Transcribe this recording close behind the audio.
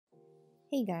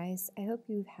Hey guys, I hope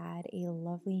you've had a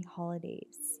lovely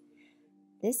holidays.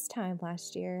 This time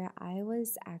last year, I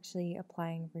was actually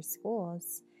applying for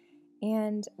schools,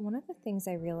 and one of the things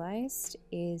I realized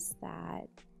is that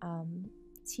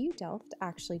TU Delft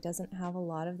actually doesn't have a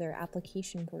lot of their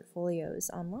application portfolios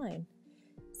online.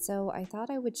 So I thought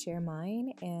I would share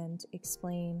mine and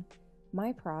explain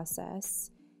my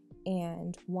process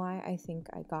and why I think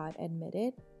I got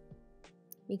admitted,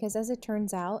 because as it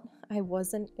turns out, I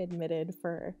wasn't admitted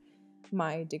for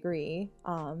my degree.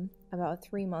 About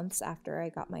 3 months after I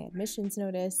got my admissions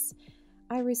notice,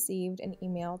 I received an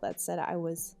email that said I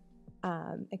was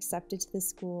accepted to the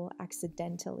school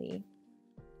accidentally.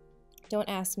 Don't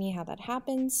ask me how that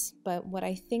happens, but what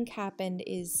I think happened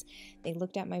is they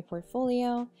looked at my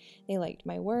portfolio, they liked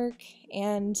my work,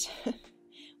 and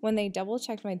when they double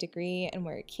checked my degree and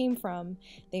where it came from,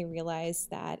 they realized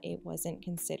that it wasn't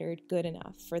considered good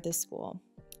enough for the school.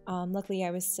 Luckily,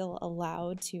 I was still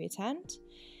allowed to attend,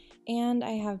 and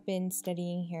I have been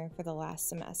studying here for the last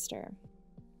semester.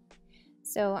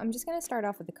 So I'm just going to start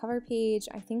off with the cover page.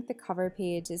 I think the cover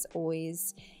page is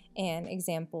always an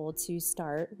example to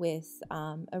start with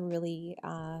a really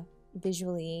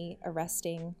visually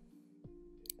arresting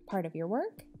part of your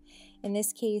work. In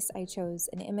this case, I chose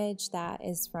an image that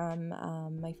is from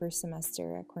my first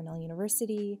semester at Lund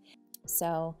University.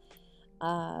 So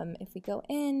if we go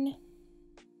in,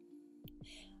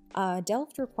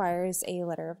 Delft requires a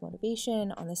letter of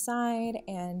motivation on the side,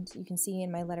 and you can see in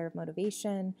my letter of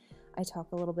motivation, I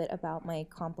talk a little bit about my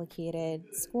complicated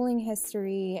schooling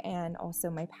history and also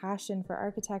my passion for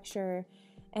architecture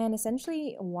and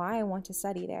essentially why I want to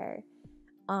study there.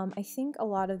 I think a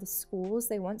lot of the schools,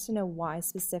 they want to know why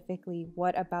specifically,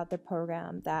 what about the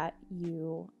program that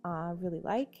you really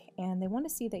like, and they want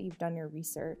to see that you've done your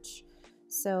research.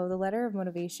 So the letter of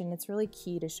motivation, it's really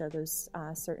key to show those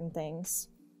certain things.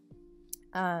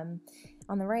 On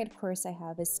the right, of course, I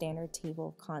have a standard table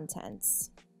of contents.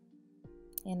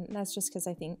 And that's just because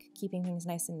I think keeping things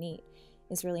nice and neat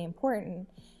is really important.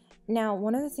 Now,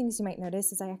 one of the things you might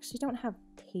notice is I actually don't have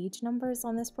page numbers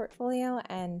on this portfolio,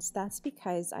 and that's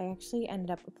because I actually ended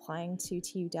up applying to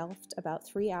TU Delft about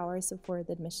 3 hours before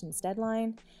the admissions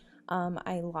deadline.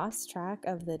 I lost track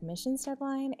of the admissions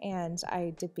deadline, and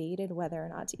I debated whether or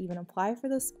not to even apply for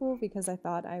the school because I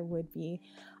thought I would be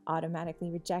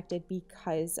automatically rejected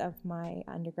because of my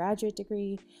undergraduate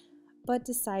degree, but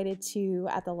decided to,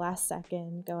 at the last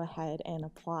second, go ahead and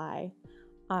apply.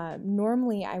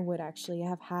 Normally, I would actually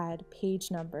have had page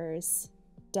numbers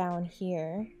down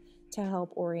here to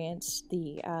help orient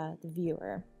the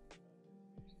viewer.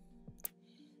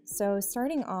 So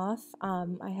starting off,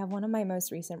 I have one of my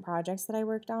most recent projects that I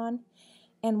worked on.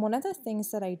 And one of the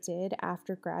things that I did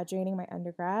after graduating my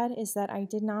undergrad is that I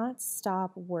did not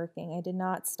stop working. I did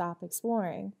not stop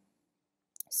exploring.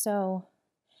 So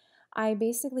I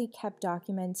basically kept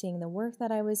documenting the work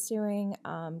that I was doing,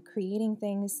 creating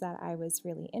things that I was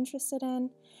really interested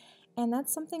in. And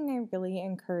that's something I really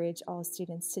encourage all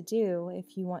students to do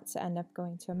if you want to end up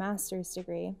going to a master's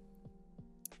degree.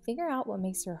 Figure out what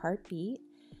makes your heart beat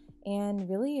and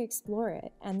really explore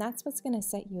it. And that's what's going to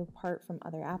set you apart from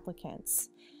other applicants.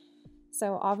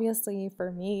 So obviously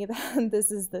for me,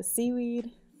 this is the seaweed.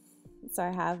 So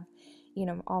I have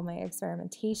all my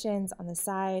experimentations on the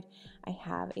side. I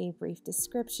have a brief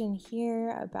description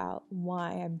here about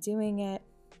why I'm doing it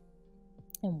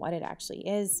and what it actually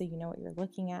is, so you know what you're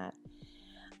looking at.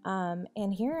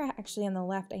 And here actually on the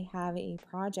left, I have a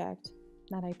project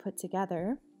that I put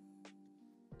together.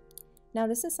 Now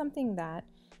this is something that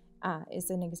is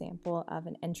an example of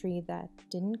an entry that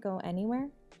didn't go anywhere.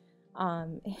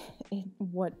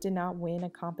 It did not win a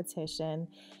competition.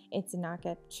 It did not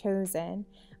get chosen,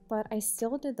 but I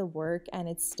still did the work, and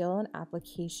it's still an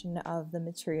application of the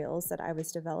materials that I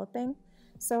was developing.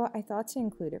 So I thought to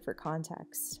include it for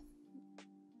context.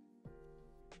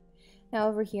 Now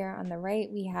over here on the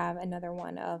right, we have another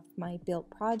one of my built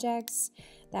projects.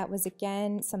 That was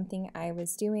again something I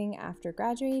was doing after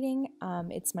graduating.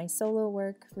 It's my solo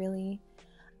work, really.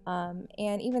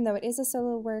 And even though it is a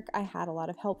solo work, I had a lot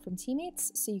of help from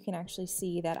teammates, so you can actually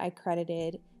see that I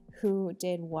credited who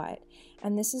did what.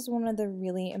 And this is one of the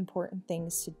really important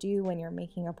things to do when you're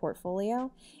making a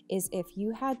portfolio, is if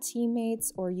you had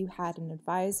teammates or you had an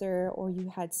advisor or you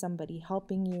had somebody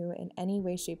helping you in any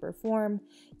way, shape, or form,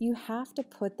 you have to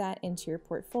put that into your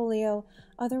portfolio.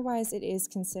 Otherwise, it is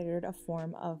considered a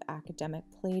form of academic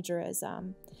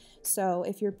plagiarism. So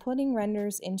if you're putting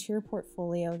renders into your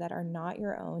portfolio that are not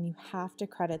your own, you have to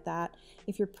credit that.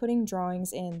 If you're putting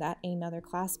drawings in that another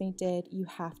classmate did, you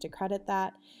have to credit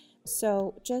that.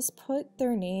 So just put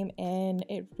their name in.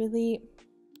 It really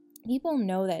people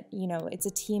know that, it's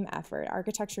a team effort.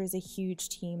 Architecture is a huge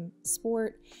team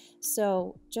sport,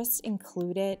 so just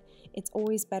include it. It's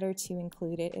always better to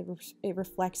include it. It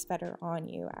reflects better on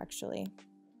you, actually.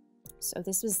 So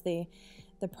this was the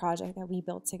project that we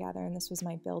built together, and this was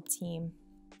my build team.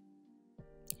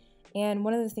 And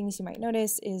one of the things you might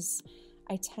notice is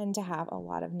I tend to have a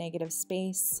lot of negative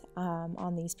space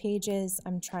on these pages.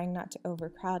 I'm trying not to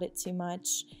overcrowd it too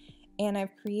much. And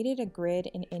I've created a grid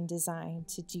in InDesign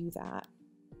to do that.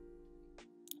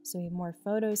 So we have more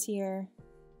photos here.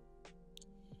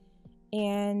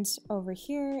 And over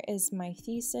here is my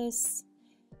thesis.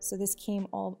 So this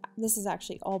is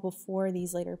actually all before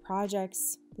these later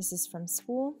projects. This is from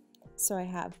school. So I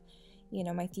have,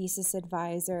 my thesis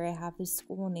advisor, I have the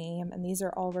school name, and these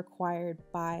are all required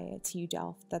by TU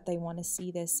Delft that they want to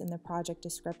see this in the project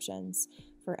descriptions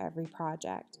for every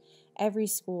project. Every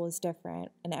school is different,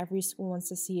 and every school wants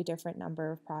to see a different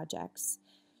number of projects.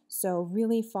 So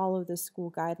really follow the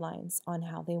school guidelines on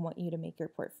how they want you to make your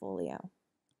portfolio.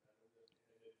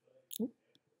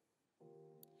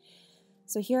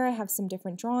 So here I have some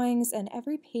different drawings, and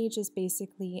every page is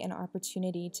basically an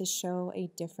opportunity to show a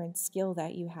different skill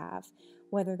that you have,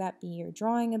 whether that be your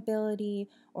drawing ability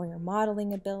or your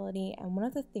modeling ability. And one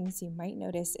of the things you might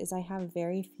notice is I have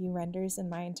very few renders in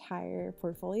my entire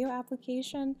portfolio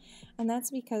application, and that's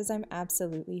because I'm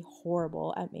absolutely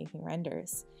horrible at making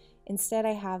renders. Instead,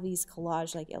 I have these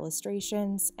collage-like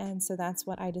illustrations, and so that's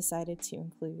what I decided to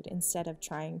include instead of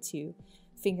trying to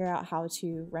figure out how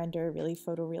to render really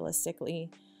photorealistically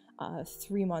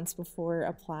 3 months before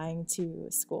applying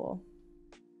to school.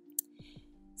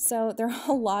 So there are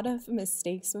a lot of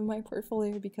mistakes in my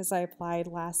portfolio because I applied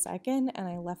last second and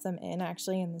I left them in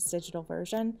actually in this digital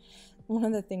version. One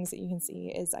of the things that you can see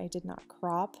is I did not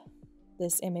crop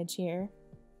this image here.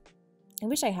 I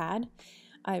wish I had.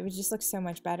 It would just look so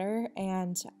much better.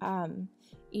 And,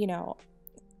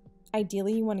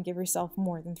 ideally, you want to give yourself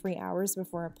more than 3 hours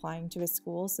before applying to a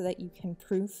school so that you can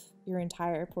proof your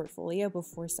entire portfolio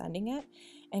before sending it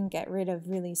and get rid of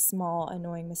really small,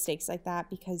 annoying mistakes like that,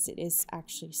 because it is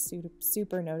actually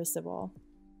super noticeable.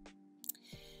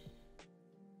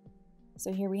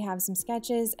 So here we have some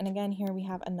sketches, and again, here we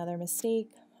have another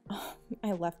mistake.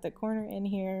 I left the corner in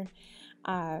here.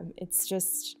 It's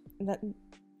just that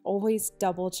always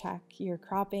double check your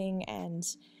cropping and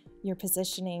your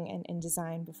positioning and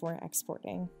InDesign before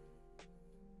exporting.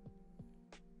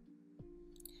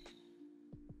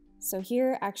 So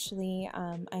here actually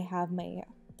I have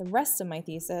the rest of my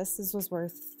thesis. This was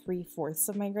worth 3/4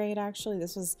 of my grade actually.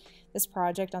 This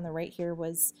project on the right here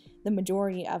was the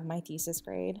majority of my thesis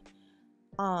grade.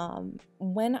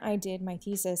 When I did my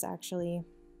thesis, actually,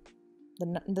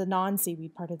 the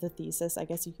non-seaweed part of the thesis, I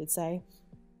guess you could say,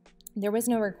 there was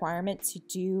no requirement to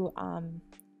do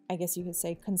I guess you could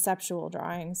say conceptual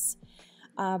drawings.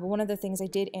 But one of the things I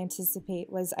did anticipate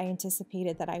was I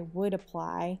anticipated that I would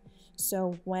apply.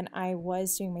 So when I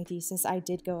was doing my thesis, I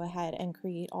did go ahead and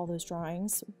create all those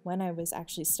drawings when I was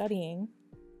actually studying.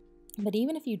 But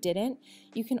even if you didn't,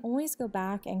 you can always go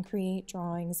back and create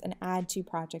drawings and add to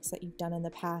projects that you've done in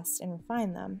the past and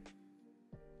refine them.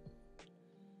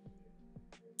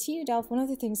 TU Delft, one of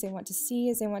the things they want to see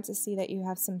is they want to see that you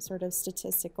have some sort of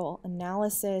statistical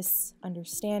analysis,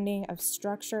 understanding of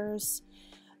structures.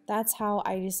 That's how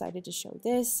I decided to show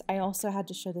this. I also had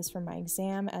to show this for my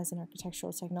exam as an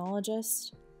architectural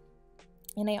technologist.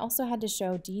 And I also had to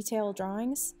show detailed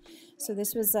drawings. So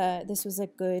this was a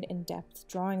good in-depth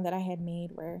drawing that I had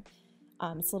made where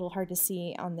it's a little hard to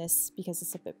see on this because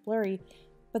it's a bit blurry.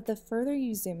 But the further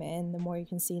you zoom in, the more you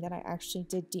can see that I actually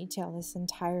did detail this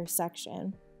entire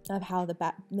section of how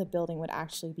the building would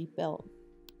actually be built.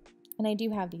 And I do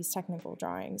have these technical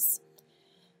drawings.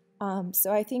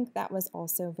 So I think that was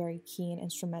also very key and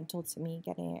instrumental to me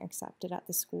getting accepted at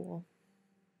the school.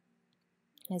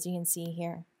 As you can see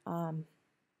here, I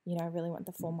really went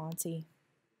the full Monty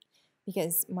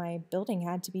because my building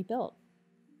had to be built.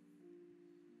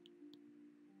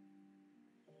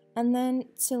 And then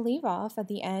to leave off at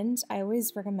the end, I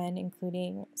always recommend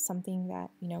including something that,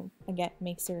 again,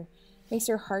 makes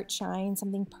your heart shine,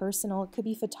 something personal. It could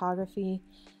be photography.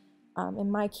 In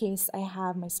my case, I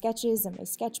have my sketches and my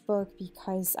sketchbook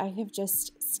because I have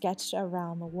just sketched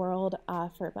around the world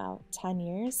for about 10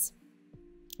 years,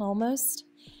 almost.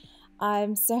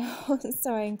 So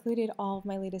I included all of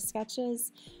my latest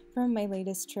sketches from my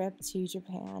latest trip to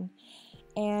Japan,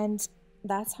 and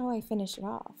that's how I finish it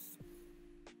off.